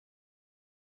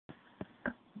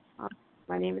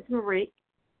My name is Marie.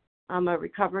 I'm a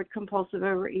recovered compulsive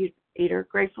overeater.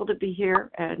 Grateful to be here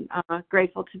and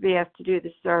grateful to be asked to do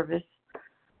this service.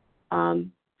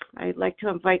 I'd like to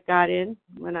invite God in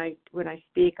when I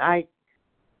speak. I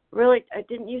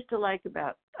didn't used to like to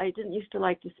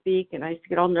speak, and I used to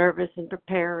get all nervous and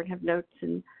prepare and have notes,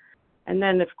 and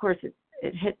then of course it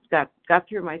got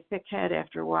through my thick head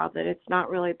after a while that it's not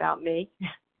really about me.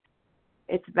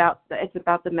 It's about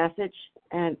the message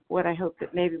and what I hope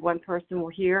that maybe one person will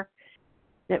hear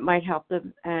that might help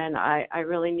them. And I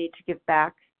really need to give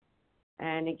back.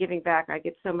 And in giving back, I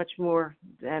get so much more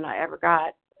than I ever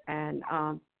got. And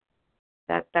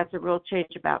that's a real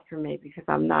change about for me because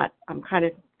I'm kind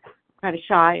of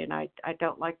shy and I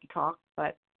don't like to talk,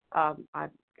 but I'm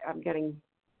getting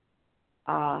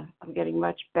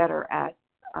much better at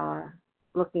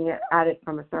looking at it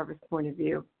from a service point of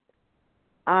view.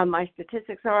 My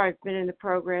statistics are I've been in the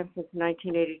program since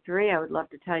 1983. I would love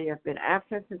to tell you I've been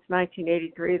absent since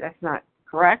 1983. That's not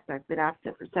correct. I've been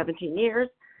absent for 17 years,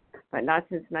 but not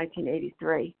since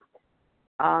 1983.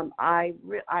 I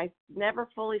never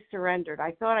fully surrendered.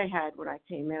 I thought I had when I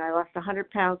came in. I lost 100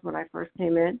 pounds when I first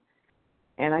came in,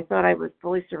 and I thought I was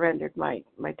fully surrendered. My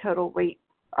total weight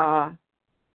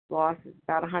loss is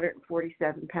about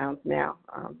 147 pounds now.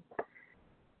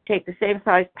 Take the same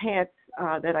size pants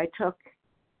that I took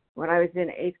when I was in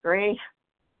 8th grade.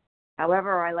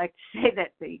 However, I like to say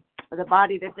that the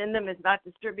body that's in them is not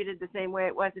distributed the same way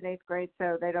it was in 8th grade,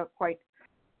 so they don't quite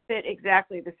fit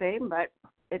exactly the same, but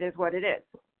it is what it is.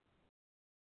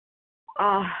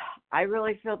 I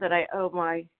really feel that I owe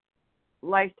my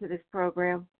life to this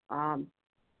program. I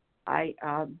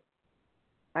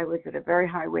was at a very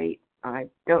high weight. I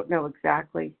don't know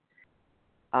exactly,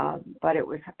 but it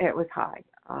was high.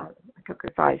 I took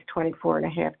a size 24 and a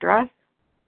half dress,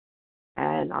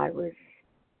 and I was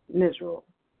miserable.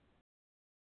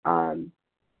 I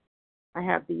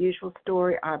have the usual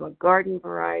story. I'm a garden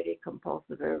variety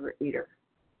compulsive overeater.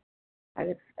 I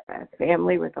have a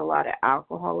family with a lot of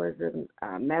alcoholism,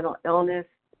 mental illness,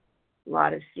 a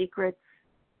lot of secrets.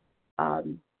 My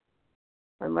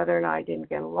mother and I didn't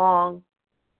get along.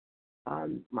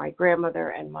 My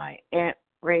grandmother and my aunt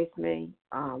raised me.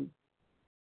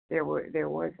 There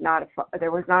was not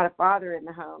a father in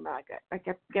the home. I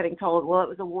kept getting told, well, it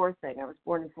was a war thing. I was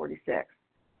born in 46.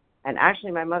 And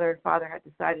actually, my mother and father had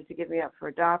decided to give me up for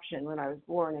adoption when I was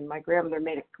born, and my grandmother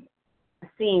made a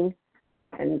scene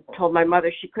and told my mother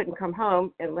she couldn't come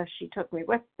home unless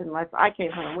I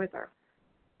came home with her.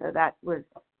 So that was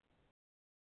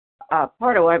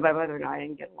part of why my mother and I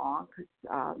didn't get along.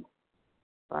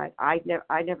 But I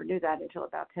never knew that until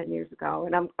about 10 years ago,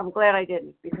 and I'm glad I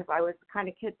didn't, because I was the kind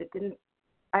of kid that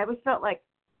I always felt like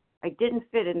I didn't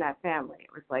fit in that family.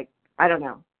 It was like, I don't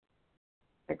know.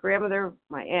 My grandmother,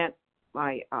 my aunt,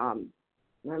 my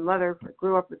mother, I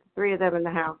grew up with the three of them in the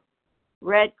house.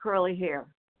 Red curly hair,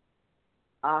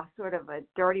 sort of a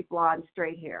dirty blonde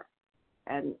straight hair,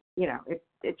 and I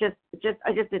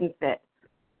just didn't fit,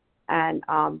 and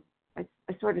I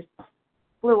sort of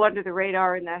flew under the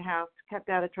radar in that house, kept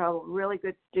out of trouble, really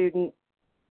good student.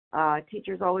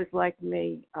 Teachers always liked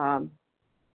me.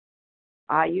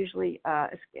 I usually,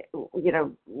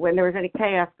 when there was any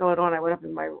chaos going on, I went up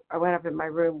in my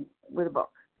room with a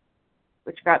book,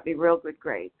 which got me real good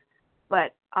grades.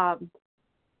 But I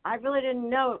really didn't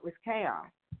know it was chaos.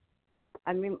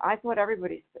 I mean, I thought I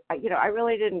really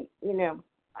didn't,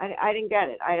 I didn't get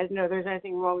it. I didn't know there was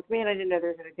anything wrong with me, and I didn't know there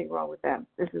was anything wrong with them.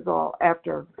 This is all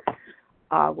after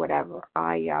whatever.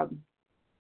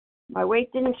 My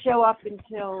weight didn't show up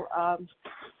until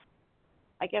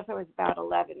I guess I was about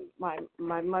 11.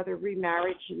 My mother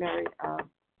remarried. She married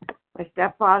my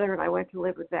stepfather, and I went to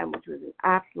live with them, which was an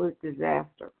absolute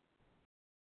disaster.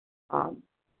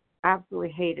 Absolutely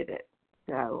hated it.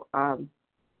 So,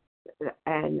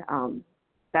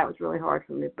 that was really hard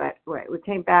for me. But we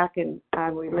came back and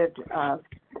we lived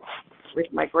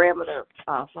with my grandmother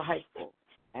for high school,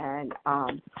 and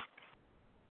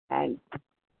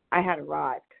I had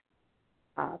arrived.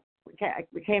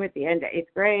 We came at the end of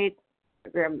 8th grade.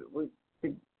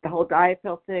 The whole diet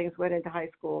pill things, went into high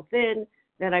school thin.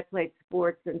 Then I played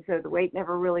sports, and so the weight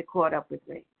never really caught up with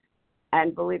me.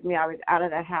 And believe me, I was out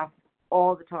of that house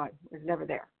all the time. I was never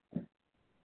there.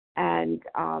 And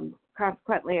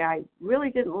consequently, I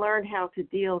really didn't learn how to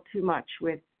deal too much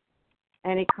with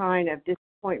any kind of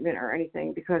disappointment or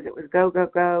anything, because it was go, go,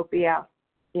 go, be out,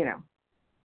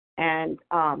 And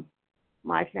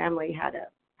my family had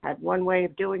one way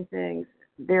of doing things.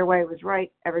 Their way was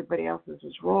right. Everybody else's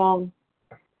was wrong.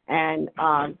 And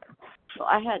so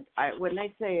when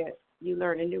they say it, you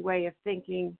learn a new way of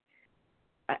thinking,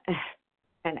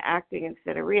 and and acting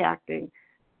instead of reacting,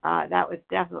 that was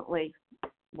definitely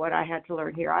what I had to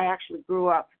learn here. I actually grew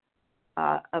up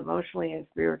emotionally and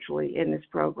spiritually in this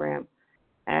program,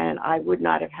 and I would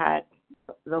not have had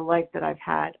the life that I've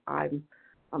had. I'm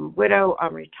a widow,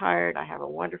 I'm retired, I have a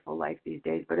wonderful life these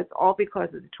days, but it's all because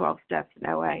of the 12 steps in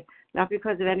OA, not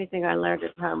because of anything I learned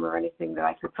at home or anything that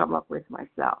I could come up with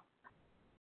myself.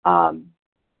 I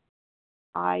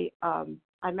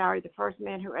married the first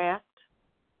man who asked,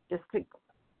 just to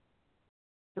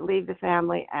leave the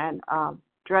family, and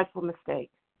dreadful mistake.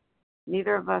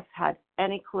 Neither of us had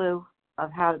any clue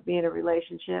of how to be in a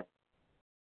relationship,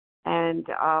 and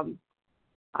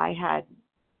I had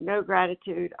no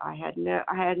gratitude. I had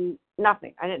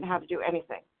nothing. I didn't know how to do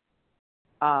anything,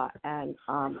 and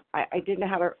I didn't know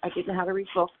how to read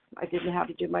books. I didn't know how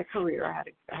to do my career. I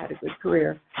had a good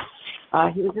career.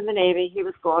 He was in the Navy. He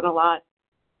was gone a lot,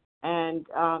 and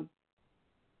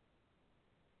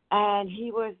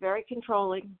he was very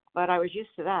controlling. But I was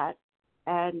used to that,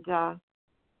 and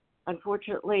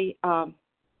unfortunately,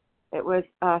 it was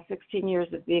 16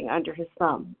 years of being under his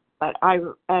thumb. But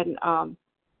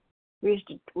we used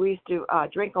to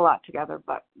drink a lot together.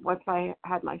 But once I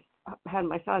had my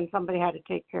son, somebody had to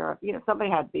take care of. Somebody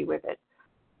had to be with it,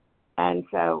 and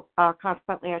so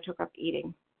consequently, I took up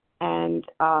eating, and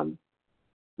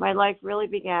my life really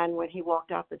began when he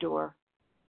walked out the door,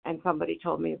 and somebody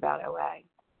told me about OA.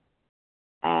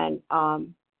 And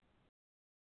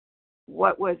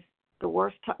what was the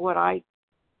worst? What I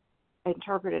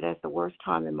interpreted as the worst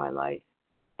time in my life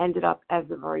ended up as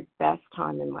the very best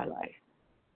time in my life.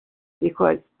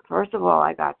 Because, first of all,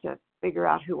 I got to figure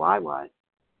out who I was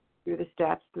through the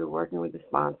steps, through working with the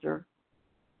sponsor,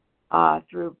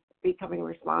 through becoming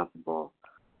responsible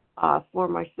for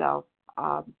myself.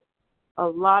 A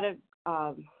lot of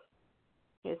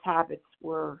his habits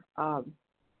were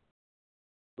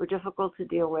difficult to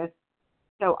deal with,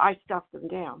 so I stuffed them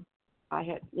down. I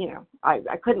had,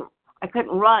 I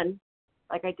couldn't run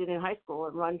like I did in high school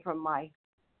and run from my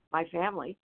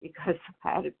family because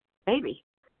I had a baby.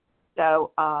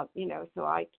 So, so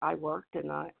I worked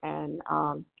and I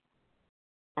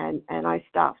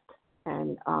stuffed,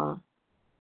 and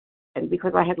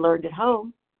because I had learned at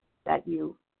home that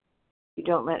you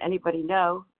don't let anybody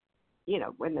know,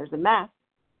 when there's a mess,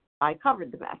 I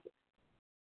covered the messes,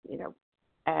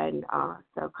 and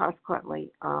so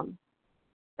consequently,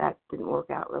 that didn't work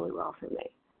out really well for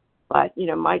me. But,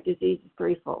 my disease is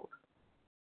threefold: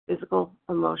 physical,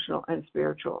 emotional, and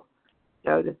spiritual.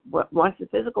 So once the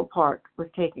physical part was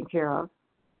taken care of,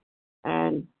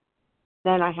 and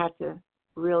then I had to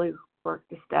really work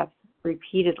the steps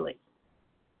repeatedly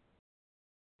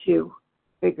to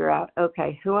figure out,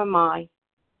 okay, who am I?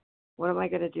 What am I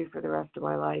going to do for the rest of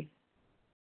my life?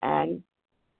 And,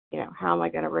 how am I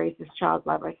going to raise this child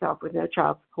by myself with no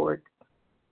child support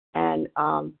and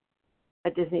a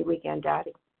Disney weekend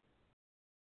daddy?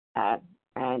 And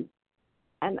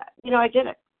I did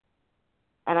it.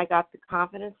 And I got the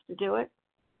confidence to do it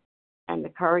and the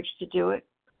courage to do it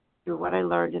through what I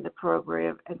learned in the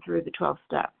program and through the 12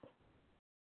 steps.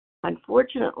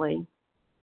 Unfortunately,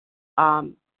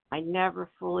 I never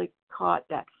fully caught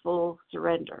that full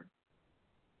surrender.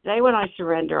 Today when I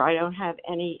surrender, I don't have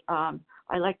any,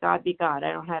 I let God be God.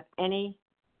 I don't have any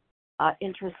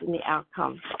interest in the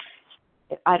outcome.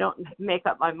 I don't make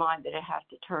up my mind that it has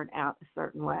to turn out a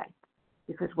certain way.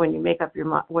 Because when you make up your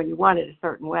mind, when you want it a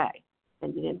certain way,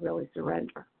 then you didn't really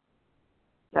surrender.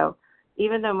 So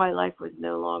even though my life was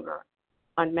no longer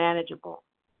unmanageable,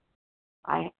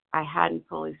 I hadn't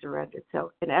fully surrendered.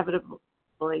 So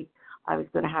inevitably, I was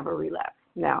going to have a relapse.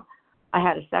 Now, I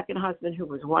had a second husband who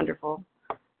was wonderful.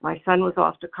 My son was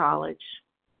off to college.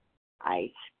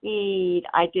 I skied.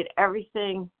 I did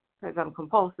everything, because I'm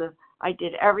compulsive, I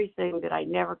did everything that I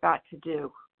never got to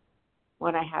do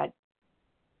when I had,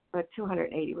 but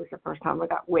 280 was the first time I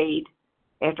got weighed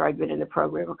after I'd been in the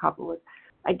program a couple of weeks.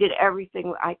 I did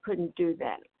everything I couldn't do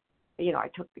then. I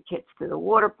took the kids to the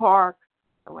water park.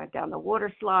 I went down the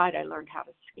water slide. I learned how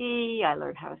to ski. I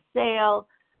learned how to sail.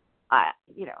 I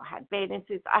had bathing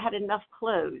suits. I had enough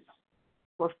clothes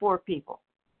for 4 people.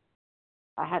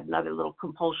 I had another little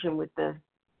compulsion with the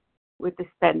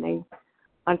spending.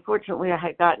 Unfortunately, I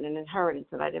had gotten an inheritance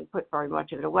and I didn't put very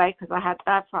much of it away because I had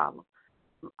that problem.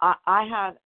 I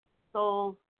have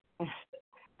soul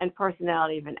and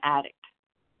personality of an addict,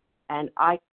 and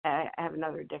I have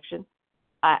another addiction,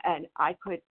 and I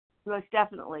could most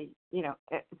definitely,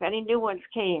 if any new ones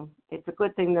came, it's a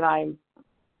good thing that I'm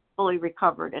fully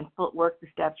recovered and work the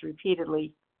steps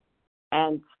repeatedly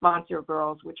and sponsor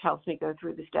girls, which helps me go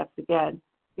through the steps again,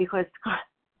 because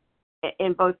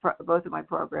in both of my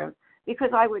programs,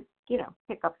 because I would,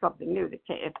 pick up something new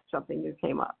if something new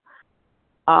came up.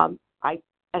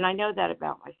 I know that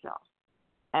about myself.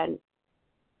 And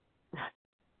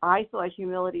I thought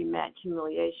humility meant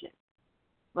humiliation.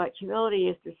 But humility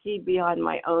is to see beyond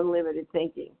my own limited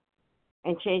thinking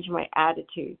and change my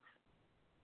attitudes.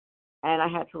 And I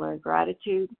had to learn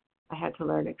gratitude. I had to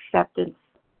learn acceptance.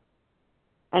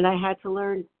 And I had to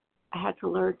learn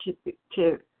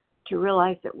to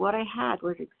realize that what I had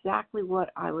was exactly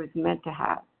what I was meant to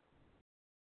have.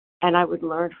 And I would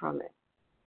learn from it.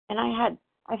 And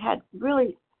I've had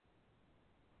really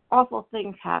awful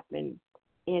things happen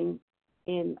in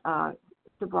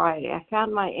sobriety. I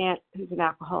found my aunt, who's an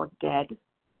alcoholic, dead.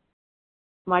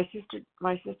 My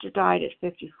sister died at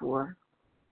 54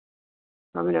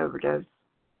 from an overdose.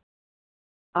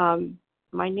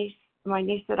 My niece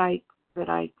that I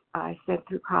sent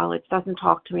through college doesn't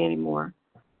talk to me anymore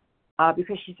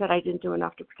because she said I didn't do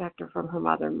enough to protect her from her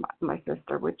mother, my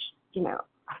sister, which there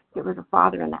was a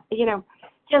father in that.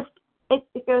 Just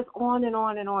it goes on and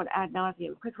on and on ad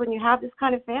nauseum, because when you have this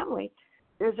kind of family,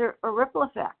 there's a ripple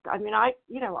effect. I mean, I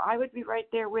would be right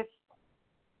there with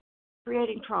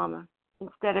creating trauma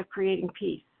instead of creating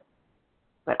peace.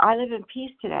 But I live in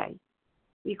peace today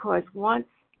because once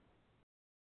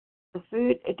the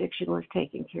food addiction was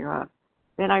taken care of,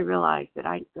 then I realized that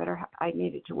I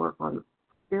needed to work on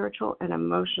spiritual and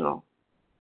emotional.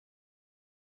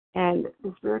 And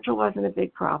the spiritual wasn't a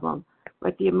big problem,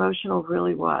 but the emotional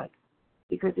really was,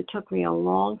 because it took me a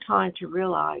long time to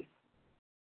realize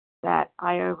that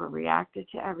I overreacted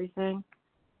to everything.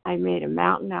 I made a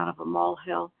mountain out of a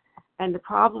molehill, and the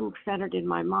problem centered in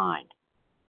my mind.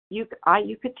 You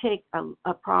could take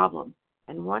a problem,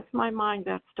 and once my mind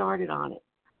got started on it,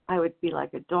 I would be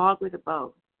like a dog with a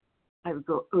bone. I would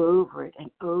go over it and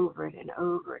over it and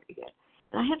over it again.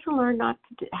 And I had to learn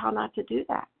how not to do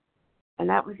that. And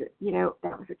that was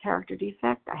a character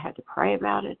defect. I had to pray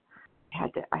about it.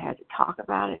 I had to talk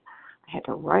about it. I had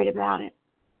to write about it.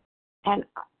 And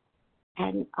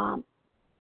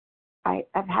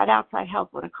I've had outside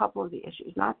help on a couple of the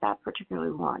issues, not that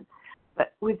particularly one.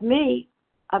 But with me,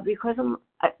 because of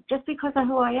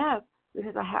who I am,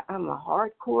 because I'm a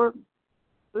hardcore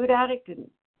food addict and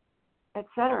et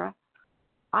cetera,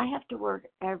 I have to work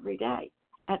every day.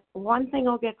 And one thing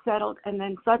will get settled, and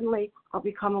then suddenly I'll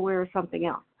become aware of something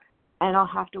else. And I'll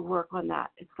have to work on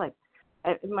that. It's like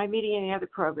in my meeting in the other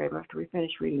program, after we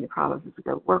finish reading the promises, we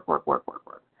go work.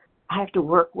 I have to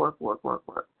work.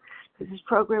 Because this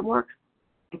program works,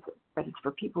 but it's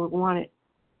for people who want it,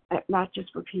 not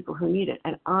just for people who need it.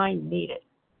 And I need it.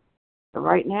 So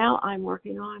right now I'm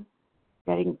working on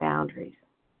setting boundaries.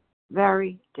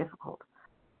 Very difficult.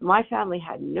 My family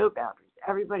had no boundaries.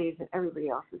 Everybody's in everybody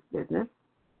else's business.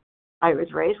 I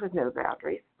was raised with no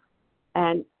boundaries.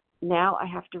 And now I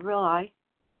have to realize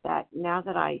that now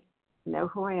that I know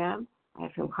who I am, I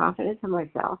have some confidence in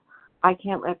myself, I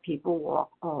can't let people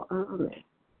walk all over me.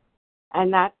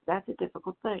 And that's a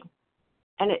difficult thing.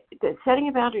 And setting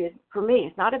a boundary is, for me,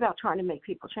 it's not about trying to make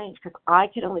people change, because I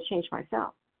can only change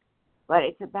myself. But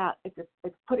it's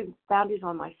putting boundaries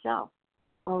on myself,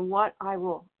 on what I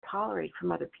will tolerate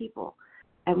from other people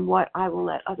and what I will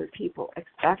let other people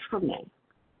expect from me.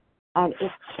 And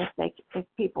if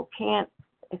people can't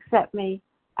accept me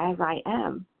as I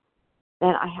am,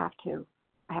 then I have to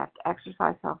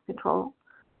exercise self-control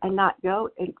and not go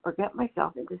or get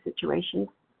myself into situations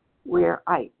where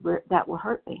that will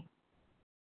hurt me.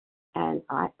 And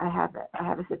I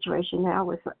have a situation now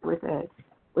with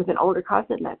an older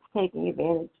cousin that's taking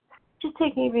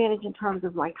advantage in terms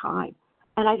of my time.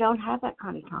 And I don't have that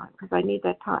kind of time, because I need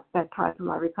that time for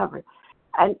my recovery.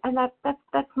 And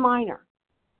that's minor.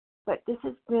 But this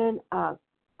has been a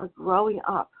growing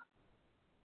up.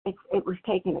 It was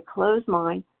taking a closed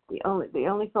mind. The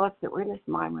only thoughts that were in this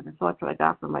mind were the thoughts that I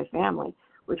got from my family,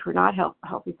 which were not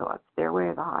healthy thoughts, their way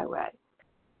or the highway.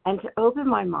 And to open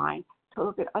my mind to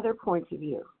look at other points of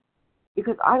view,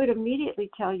 because I would immediately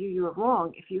tell you were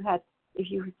wrong if you had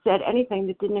said anything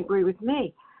that didn't agree with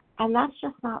me, and that's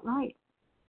just not right.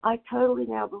 I totally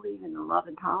now believe in the love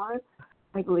and tolerance.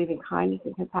 I believe in kindness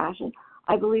and compassion.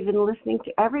 I believe in listening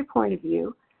to every point of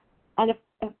view, and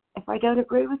if I don't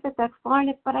agree with it, that's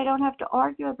fine. But I don't have to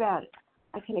argue about it.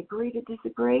 I can agree to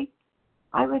disagree.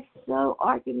 I was so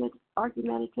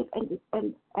argumentative and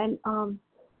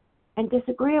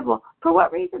disagreeable. For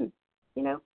what reason?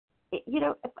 Even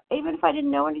if I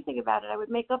didn't know anything about it, I would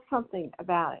make up something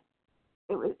about it.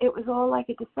 It was all like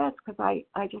a defense, because I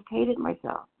just hated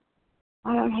myself.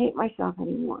 I don't hate myself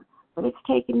anymore. But it's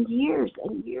taken years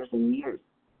and years and years,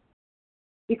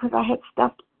 because I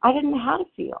didn't know how to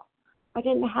feel. I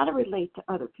didn't know how to relate to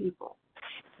other people.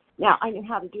 Now, I knew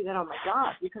how to do that on my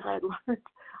job because I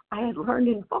had learned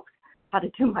in books how to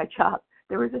do my job.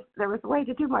 There was a way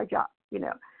to do my job,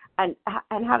 and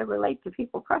how to relate to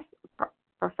people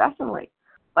professionally,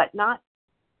 but not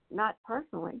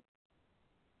personally,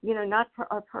 not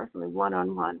personally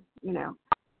one-on-one,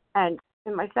 And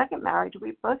in my second marriage,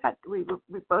 we both had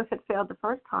failed the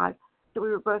first time, so we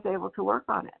were both able to work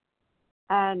on it.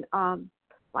 And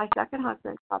my second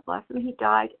husband, God bless him, he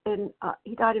died in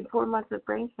 4 months of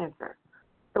brain cancer.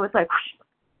 So it's like,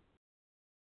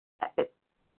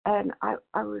 and I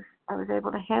was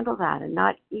able to handle that and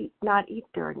not eat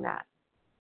during that.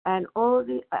 And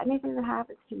anything that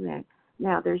happens to me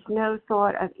now, there's no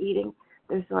thought of eating.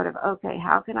 There's sort of, okay,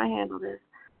 how can I handle this?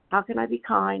 How can I be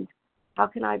kind? How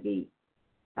can I be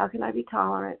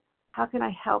tolerant? How can I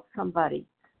help somebody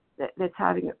that's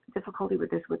having difficulty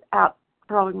with this without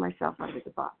throwing myself under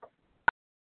the bus?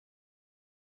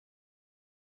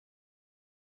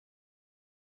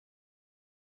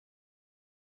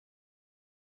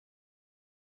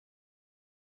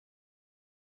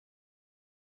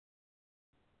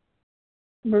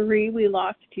 Marie, we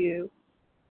lost you.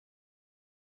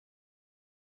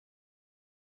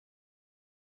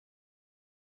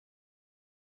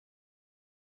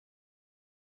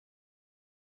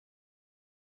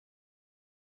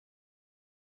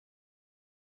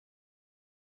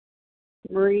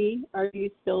 Marie, are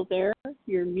you still there?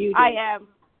 You're muted. I am.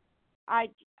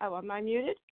 Am I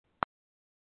muted?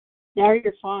 Now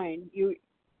you're fine.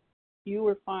 You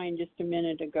were fine just a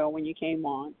minute ago when you came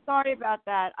on. Sorry about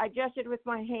that. I gestured with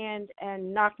my hand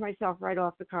and knocked myself right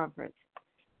off the conference.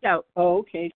 So,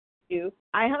 okay. Thank you.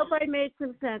 I hope I made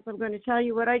some sense. I'm going to tell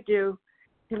you what I do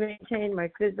to maintain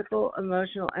my physical,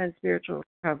 emotional, and spiritual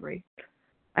recovery.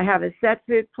 I have a set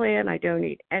food plan. I don't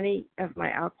eat any of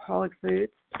my alcoholic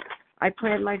foods. I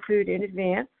plan my food in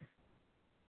advance.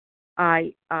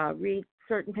 I read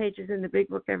certain pages in the Big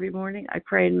Book every morning. I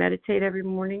pray and meditate every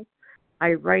morning.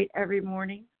 I write every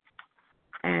morning.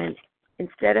 And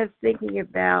instead of thinking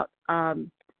about what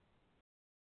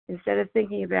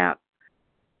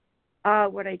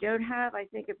I don't have, I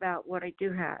think about what I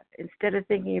do have. Instead of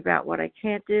thinking about what I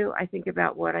can't do, I think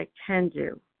about what I can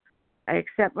do. I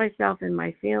accept myself and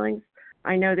my feelings.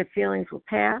 I know that feelings will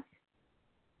pass.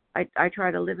 I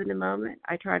try to live in the moment.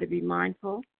 I try to be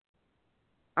mindful.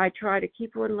 I try to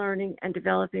keep on learning and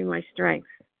developing my strengths,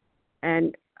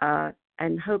 and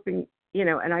hoping,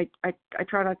 and I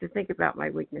try not to think about my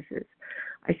weaknesses.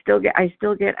 I still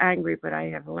get angry, but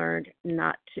I've learned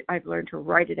to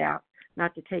write it out,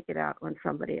 not to take it out on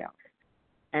somebody else.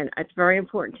 And it's very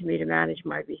important to me to manage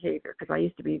my behavior because I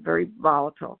used to be very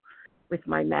volatile with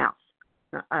my mouth.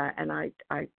 And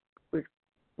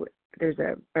there's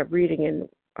a reading in,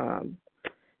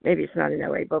 maybe it's not an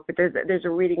OA book, but there's a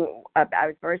reading I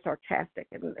was very sarcastic,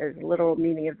 and there's a literal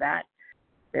meaning of that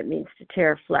means to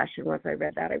tear flesh. And once I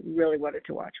read that, I really wanted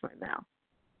to watch my mouth.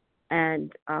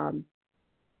 And I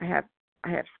have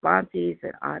sponsees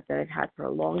that I've had for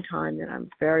a long time that I'm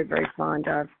very, very fond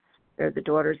of. They're the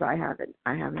daughters I haven't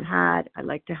had. I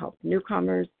like to help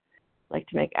newcomers. I like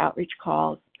to make outreach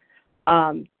calls.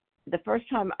 The first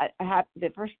time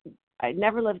I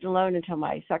never lived alone until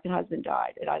my second husband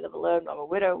died, and I live alone. I'm a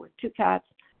widow with 2 cats.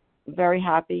 I'm very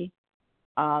happy.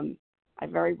 I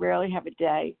very rarely have a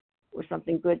day where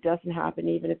something good doesn't happen,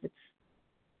 even if it's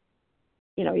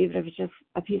just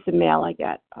a piece of mail I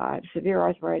get. I have severe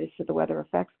arthritis, so the weather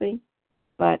affects me,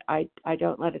 but I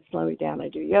don't let it slow me down. I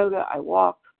do yoga, I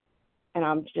walk, and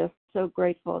I'm just so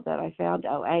grateful that I found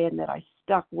OA and that I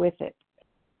stuck with it,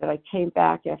 that I came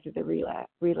back after the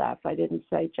relapse. I didn't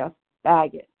say just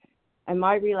bag it. And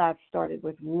my relapse started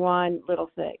with one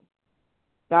little thing.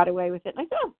 Got away with it, and I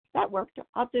said, oh, that worked.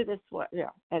 I'll do this one.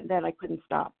 Yeah. And then I couldn't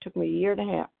stop. It took me 1.5 years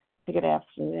to get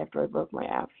abstinent after I broke my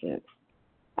abstinence.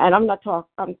 And I'm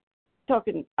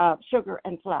talking sugar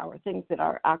and flour, things that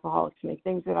our alcoholics make,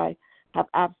 things that I have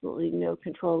absolutely no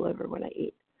control over when I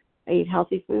eat. I eat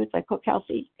healthy foods. I cook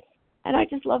healthy. And I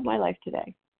just love my life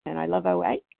today. And I love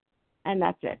OA. And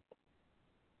that's it.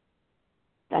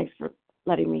 Thanks for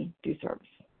letting me do service.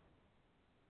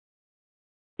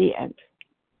 The end.